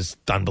 right? It was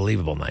an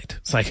unbelievable night.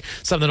 It's like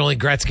something only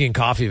Gretzky and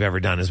Coffey have ever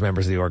done as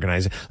members of the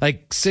organization.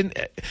 Like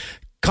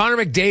Connor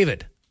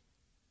McDavid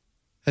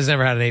has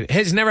never had a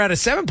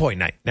 7-point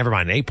night, never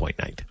mind an 8-point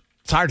night.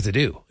 It's hard to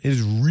do. It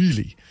is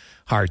really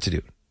hard to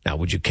do. Now,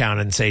 would you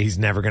count and say he's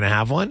never going to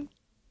have one?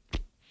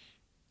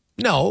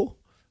 No,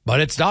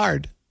 but it's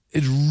hard.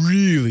 It's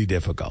really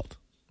difficult.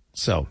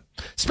 So,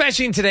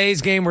 especially in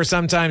today's game where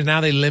sometimes now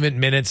they limit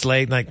minutes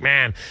late. Like,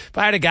 man, if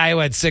I had a guy who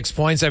had 6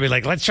 points, I'd be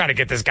like, let's try to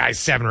get this guy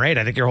 7 or 8.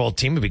 I think your whole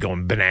team would be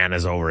going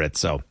bananas over it.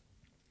 So,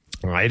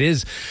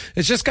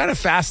 it's just kind of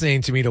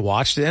fascinating to me to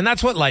watch. And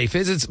that's what life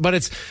is. It's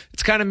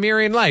kind of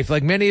mirroring life.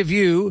 Like many of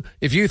you,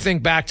 if you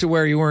think back to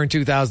where you were in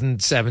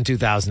 2007,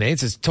 2008,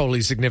 it's a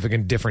totally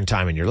significant different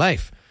time in your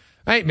life.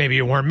 Right? Maybe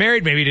you weren't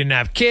married. Maybe you didn't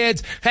have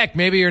kids. Heck,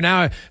 maybe you're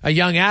now a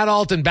young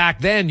adult, and back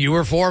then you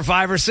were 4 or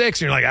 5 or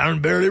 6. And you're like, I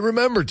don't barely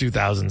remember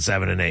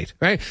 2007 and 8.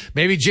 Right?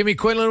 Maybe Jimmy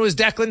Quinlan was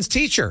Declan's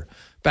teacher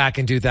back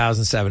in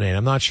 2007 and 8.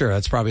 I'm not sure.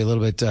 That's probably a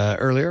little bit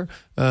earlier.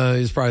 He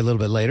was probably a little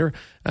bit later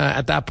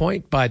at that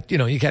point. But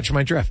you catch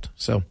my drift.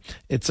 So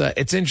it's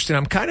interesting.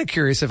 I'm kind of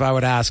curious if I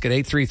would ask at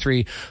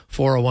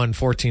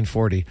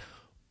 833-401-1440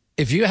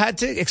 if you had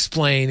to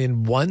explain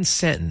in one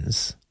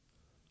sentence,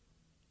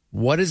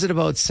 what is it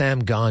about Sam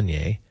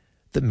Gagne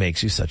that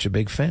makes you such a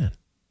big fan?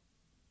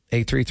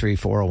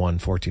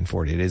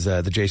 833-401-1440. It is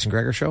the Jason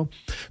Gregor Show,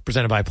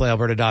 presented by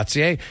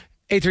PlayAlberta.ca.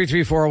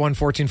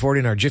 833-401-1440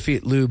 in our Jiffy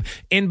Lube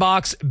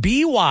inbox.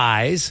 Be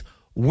wise,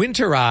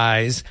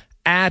 winterize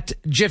at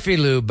Jiffy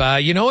Lube.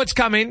 You know it's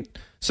coming,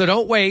 so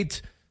don't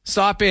wait.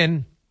 Stop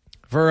in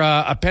for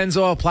a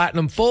Pennzoil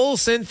Platinum full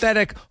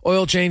synthetic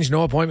oil change.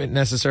 No appointment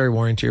necessary,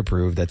 warranty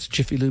approved. That's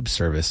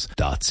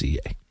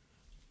jiffylubeservice.ca.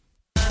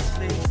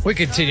 We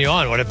continue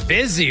on. What a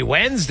busy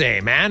Wednesday,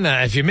 man.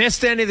 If you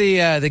missed any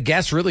of the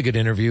guests, really good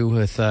interview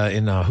with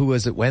Who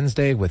Was It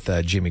Wednesday with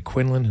Jimmy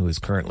Quinlan, who is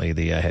currently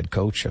the head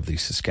coach of the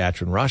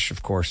Saskatchewan Rush,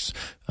 of course,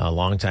 a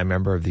longtime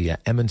member of the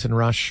Edmonton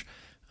Rush.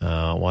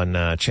 Won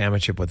a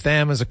championship with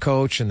them as a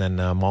coach, and then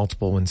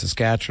multiple in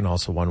Saskatchewan,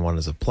 also won one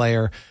as a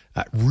player.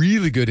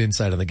 Really good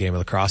insight on the game of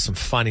lacrosse. Some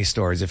funny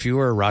stories. If you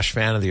were a Rush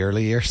fan of the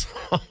early years,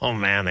 oh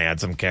man, they had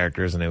some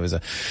characters, and it was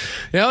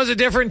a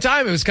different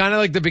time. It was kind of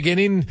like the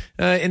beginning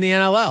in the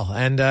NLL,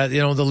 and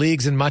the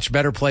league's in much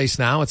better place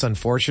now. It's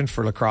unfortunate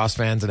for lacrosse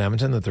fans in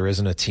Edmonton that there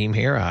isn't a team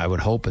here. I would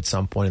hope at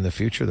some point in the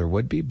future there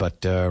would be,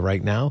 but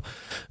right now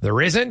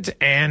there isn't,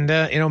 and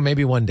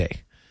maybe one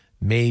day.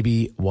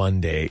 Maybe one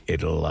day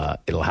it'll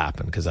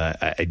happen, because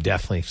I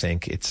definitely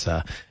think it's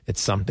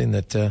something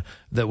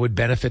that would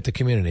benefit the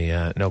community.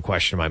 No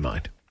question in my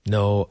mind.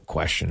 No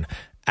question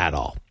at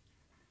all.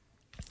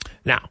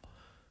 Now,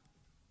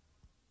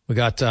 we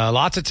got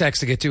lots of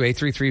texts to get to.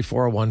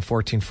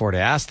 833-401-1440.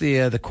 Ask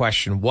the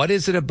question, what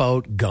is it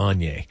about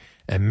Gagne?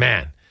 And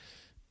man,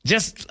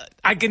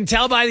 I can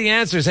tell by the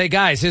answers. Hey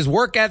guys, his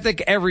work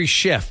ethic every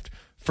shift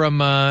from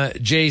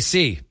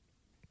JC.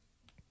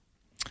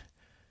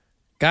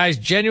 Guys,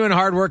 genuine,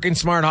 hardworking,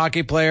 smart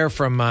hockey player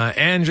from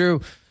Andrew.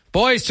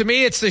 Boys, to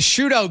me, it's the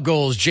shootout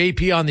goals.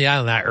 JP on the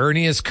island, that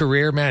early in his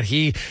career, man.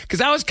 Because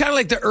that was kind of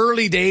like the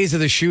early days of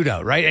the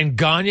shootout, right? And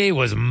Gagne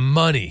was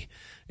money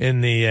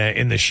in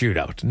the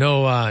shootout.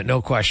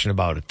 No question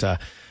about it.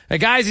 Hey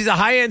guys, he's a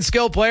high-end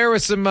skill player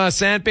with some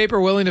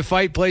sandpaper, willing to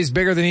fight, plays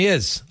bigger than he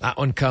is. That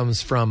one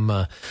comes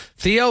from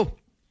Theo.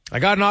 I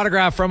got an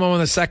autograph from him on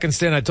the second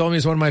stint. I told him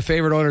he's one of my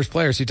favorite Oilers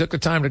players. He took the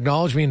time to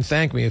acknowledge me and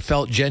thank me. It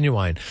felt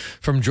genuine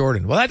from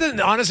Jordan. Well, that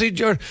didn't, honestly,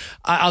 Jordan,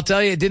 I'll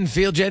tell you, it didn't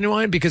feel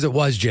genuine because it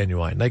was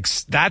genuine. Like,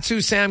 that's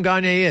who Sam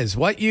Gagner is.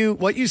 What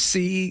you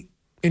see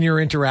in your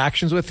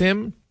interactions with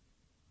him,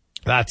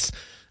 that's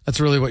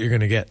really what you're going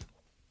to get.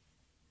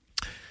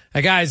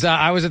 Hey, guys,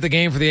 I was at the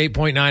game for the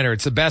 8.9er.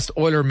 It's the best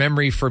Oiler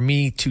memory for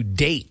me to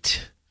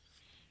date.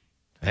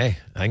 Hey,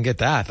 I can get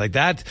that. Like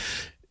that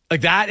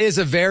is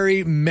a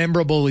very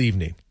memorable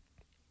evening.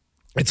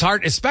 It's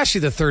hard, especially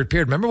the third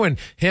period. Remember when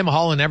him,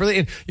 Hall, and Eberle?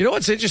 And you know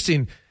what's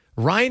interesting?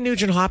 Ryan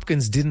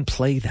Nugent-Hopkins didn't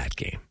play that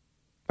game,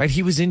 right?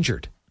 He was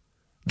injured.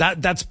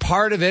 That's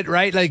part of it,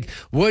 right? Like,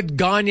 would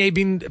Gagner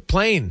been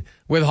playing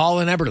with Hall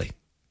and Eberle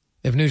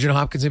if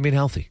Nugent-Hopkins had been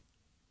healthy?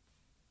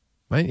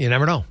 Right? You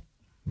never know.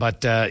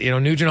 But,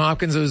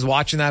 Nugent-Hopkins was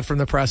watching that from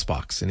the press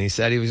box, and he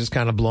said he was just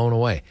kind of blown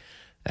away,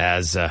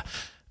 as I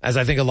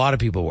think a lot of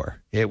people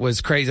were. It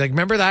was crazy. Like,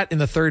 remember that in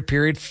the third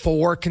period?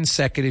 4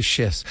 consecutive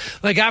shifts.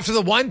 Like, after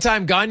the one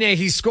time Gagner,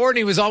 he scored, and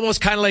he was almost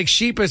kind of like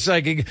sheepish,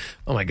 like,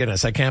 oh my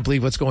goodness, I can't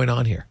believe what's going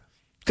on here.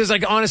 Because,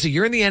 like, honestly,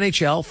 you're in the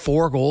NHL,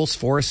 4 goals,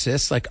 4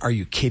 assists. Like, are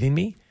you kidding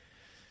me?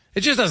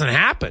 It just doesn't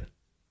happen.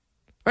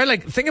 Right?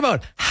 Like, think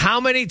about how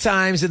many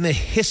times in the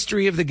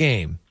history of the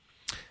game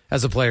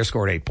has a player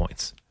scored 8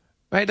 points.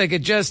 Right? Like,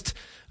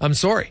 I'm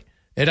sorry.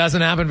 It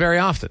doesn't happen very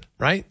often,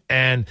 right?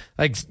 And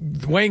like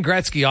Wayne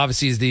Gretzky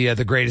obviously is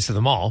the greatest of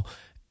them all.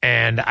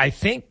 And I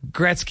think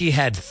Gretzky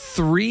had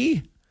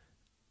 3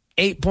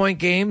 8-point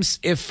games,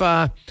 if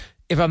I'm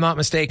not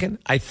mistaken.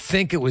 I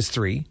think it was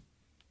 3.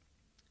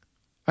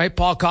 Right?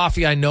 Paul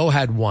Coffey, I know,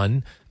 had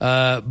 1.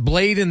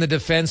 Blade in the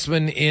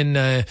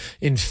defenseman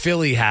in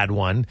Philly had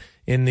 1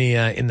 in the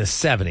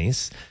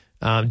 70s.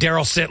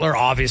 Darryl Sittler,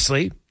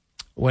 obviously,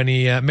 when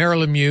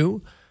Mario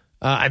Lemieux.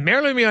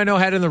 Mario Lemieux, I know,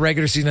 had in the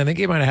regular season. I think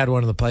he might have had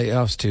one in the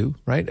playoffs too,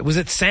 right? Was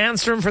it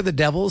Sandstrom for the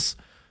Devils,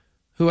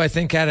 who I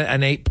think had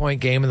an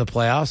 8-point game in the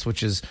playoffs,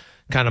 which is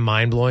kind of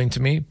mind-blowing to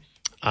me.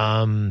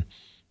 I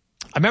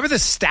remember the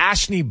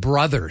Stastny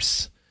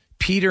brothers,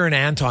 Peter and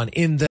Anton,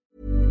 in the...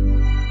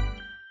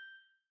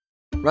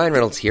 Ryan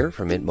Reynolds here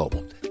from Mint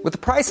Mobile. With the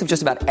price of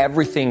just about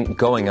everything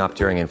going up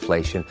during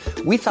inflation,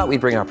 we thought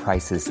we'd bring our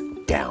prices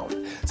down.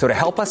 So to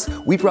help us,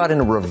 we brought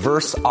in a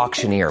reverse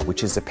auctioneer,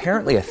 which is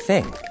apparently a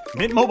thing.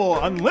 Mint Mobile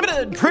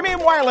Unlimited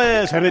Premium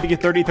Wireless. How to get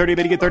 30, 30,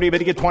 bit to get 30, bit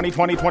to get 20,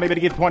 20, 20, bit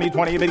to get 20,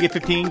 20, bit to get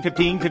 15,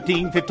 15,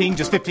 15, 15,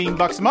 just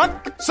 $15 a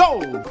month?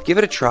 Sold! Give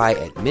it a try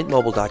at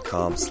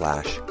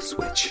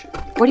mintmobile.com/switch.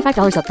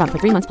 $45 up front for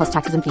 3 months plus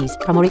taxes and fees.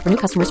 Promo rate for new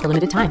customers for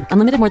limited time.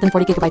 Unlimited more than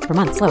 40 gigabytes per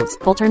month. Slows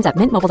full terms at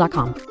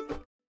mintmobile.com.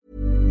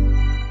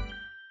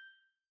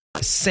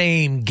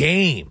 Same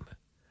game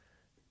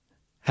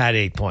had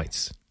 8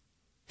 points.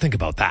 Think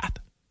about that.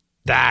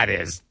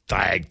 That's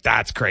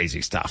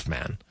crazy stuff,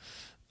 man.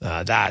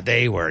 That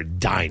they were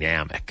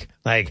dynamic.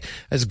 Like,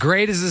 as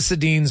great as the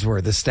Sedins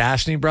were, the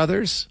Stastny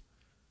brothers,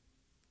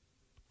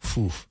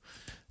 and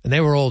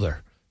they were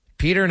older.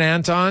 Peter and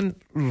Anton,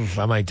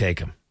 I might take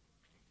them.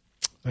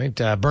 Right?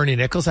 Bernie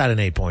Nichols had an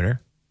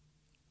 8-pointer.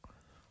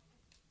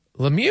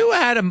 Lemieux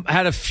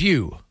had a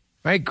few.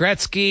 Right?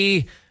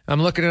 Gretzky,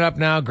 I'm looking it up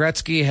now.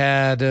 Gretzky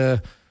had,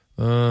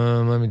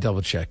 let me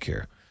double check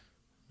here.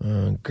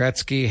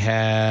 Gretzky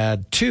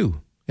had 2.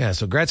 Yeah,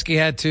 so Gretzky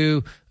had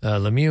 2.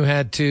 Lemieux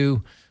had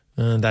 2.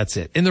 That's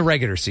it. In the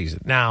regular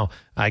season. Now,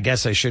 I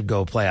guess I should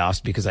go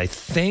playoffs because I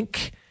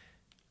think,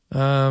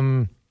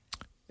 Gretzky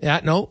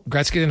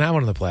didn't have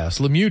one in the playoffs.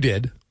 Lemieux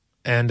did.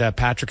 And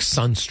Patrick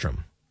Sundstrom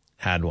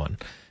had one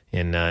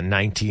in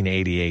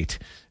 1988.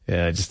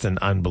 Just an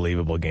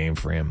unbelievable game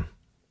for him.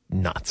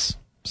 Nuts.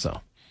 So,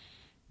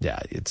 yeah,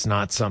 it's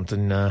not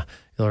something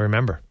you'll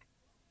remember.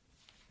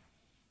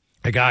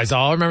 Hey, guys,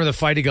 I'll remember the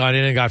fight he got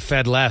in and got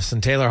fed less,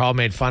 and Taylor Hall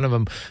made fun of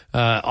him.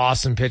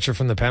 Awesome picture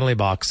from the penalty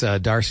box,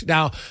 Darcy.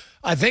 Now,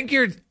 I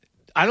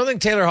don't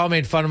think Taylor Hall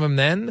made fun of him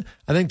then.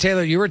 I think,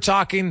 Taylor, you were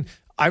talking...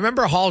 I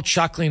remember Hall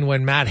chuckling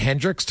when Matt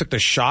Hendricks took the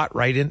shot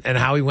right in and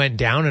how he went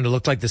down and it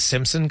looked like the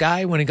Simpson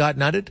guy when he got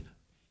nutted.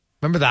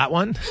 Remember that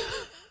one?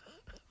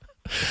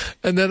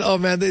 And then, oh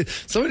man,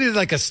 somebody did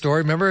like a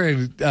story.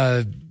 Remember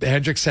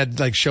Hendricks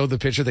had showed the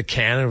picture of the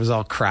can and it was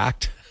all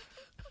cracked.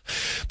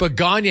 But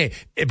Gagner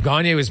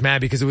was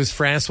mad because it was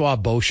Francois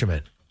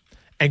Beauchemin.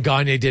 And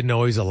Gagner didn't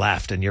know he was a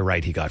left. And you're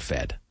right, he got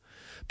fed.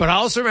 But I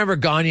also remember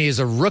Gagner as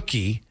a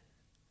rookie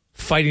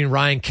fighting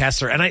Ryan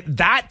Kessler. And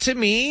that to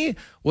me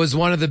was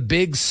one of the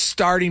big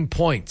starting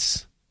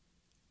points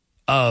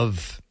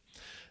of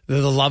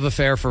the love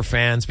affair for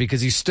fans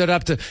because he stood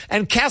up to,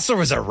 and Kessler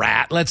was a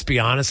rat, let's be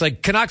honest.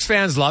 Like, Canucks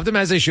fans loved him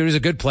as they should. He was a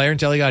good player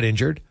until he got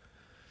injured.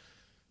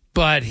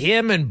 But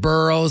him and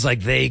Burroughs,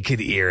 they could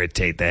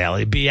irritate the hell.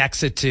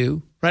 BX it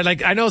too, right?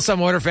 Like, I know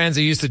some Oilers fans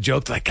that used to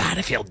joke, like, God,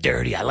 I feel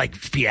dirty. I like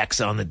BX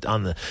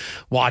on the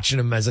watching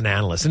him as an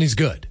analyst, and he's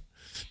good.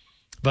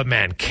 But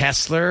man,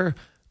 Kessler,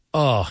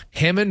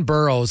 him and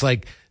Burroughs,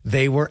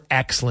 they were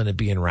excellent at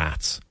being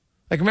rats.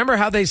 Remember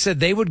how they said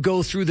they would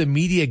go through the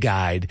media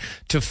guide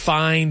to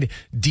find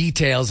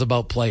details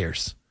about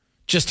players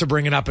just to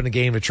bring it up in a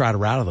game to try to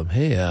rattle them.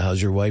 Hey,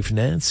 how's your wife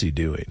Nancy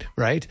doing?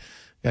 Right?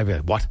 I'd be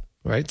like, what?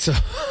 Right? So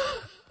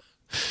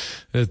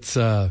it's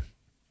kind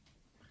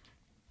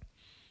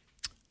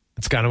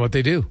of what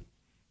they do.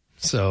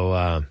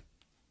 So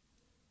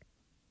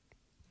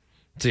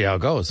see how it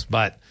goes.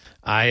 But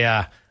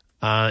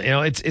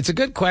it's a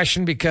good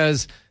question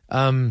because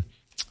Sam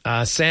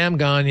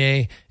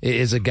Gagner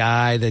is a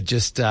guy that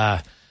just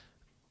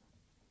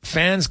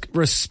fans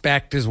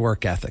respect his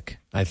work ethic,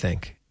 I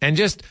think. And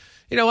just,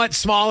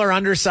 smaller,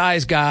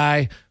 undersized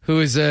guy who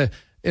is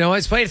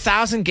he's played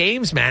 1,000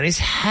 games, man. He's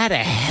had a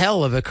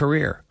hell of a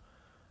career.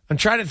 I'm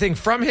trying to think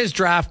from his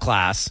draft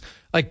class,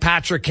 like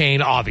Patrick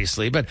Kane,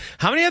 obviously, but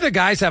how many other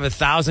guys have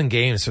 1,000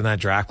 games from that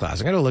draft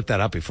class? I'm going to look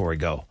that up before we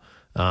go.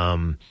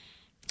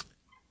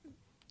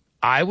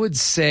 I would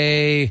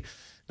say,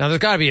 now there's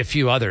got to be a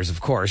few others, of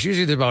course.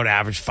 Usually they're about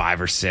average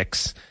 5 or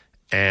 6.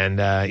 And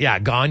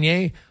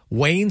Gagner,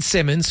 Wayne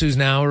Simmons, who's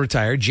now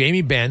retired,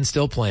 Jamie Benn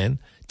still playing,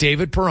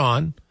 David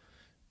Perron,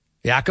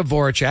 Jakub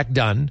Voracek,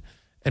 done,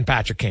 and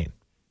Patrick Kane.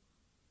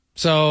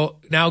 So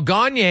now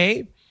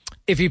Gagner,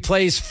 if he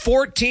plays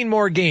 14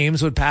 more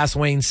games, would pass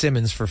Wayne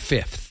Simmons for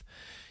 5th.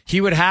 He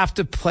would have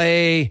to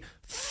play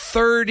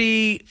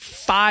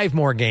 35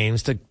 more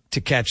games to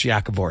catch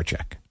Jakub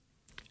Voracek.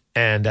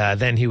 And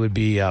then he would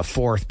be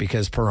 4th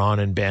because Perron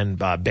and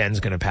Ben's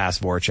going to pass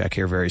Voracek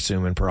here very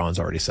soon, and Perron's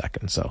already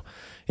 2nd. So,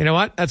 you know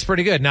what? That's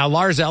pretty good. Now,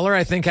 Lars Eller,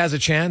 I think, has a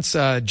chance.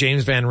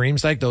 James Van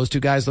Riemsdyk, those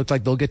two guys look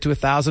like they'll get to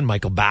 1,000.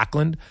 Michael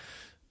Backlund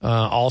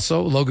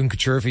also. Logan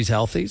Couture, if he's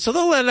healthy. So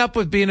they'll end up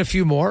with being a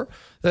few more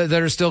that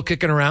are still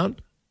kicking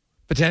around,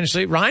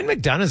 potentially. Ryan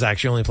McDonough has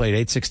actually only played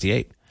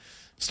 868.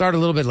 Started a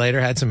little bit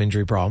later, had some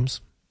injury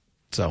problems.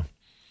 So,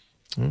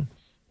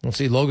 we'll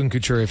see. Logan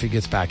Couture, if he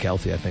gets back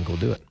healthy, I think will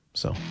do it.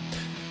 So,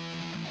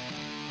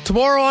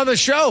 tomorrow on the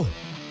show,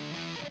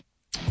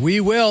 we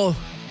will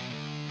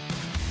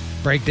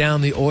break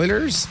down the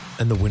Oilers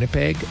and the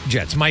Winnipeg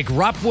Jets. Mike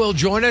Rupp will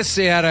join us.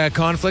 He had a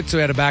conflict, so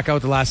he had to back out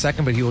at the last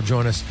second, but he will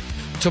join us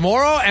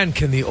tomorrow. And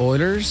can the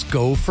Oilers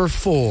go for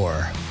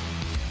 4?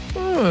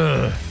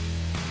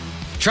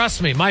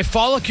 Trust me, my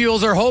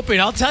follicles are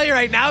hoping. I'll tell you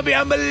right now, it'd be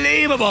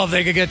unbelievable if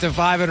they could get to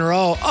 5 in a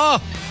row. Oh,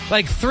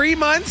 like 3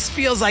 months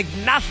feels like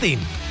nothing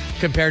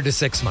compared to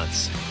 6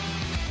 months.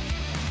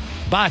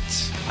 But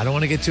I don't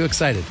want to get too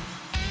excited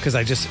because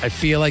I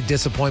feel like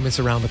disappointment's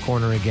around the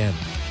corner again.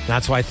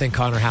 That's why I think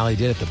Connor Halley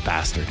did it, the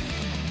bastard.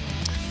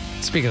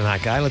 Speaking of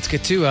that guy, let's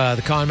get to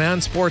the Con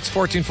Man Sports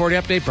 1440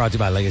 update brought to you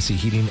by Legacy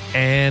Heating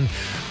and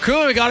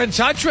Cooling. We got in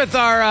touch with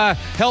our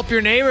Help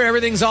Your Neighbor.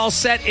 Everything's all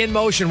set in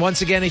motion.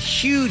 Once again, a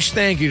huge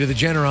thank you to the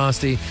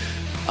generosity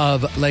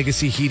of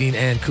Legacy Heating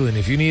and Cooling.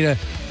 If you need a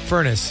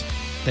furnace,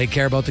 they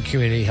care about the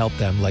community. Help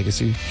them.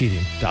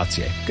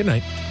 LegacyHeating.ca. Good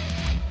night.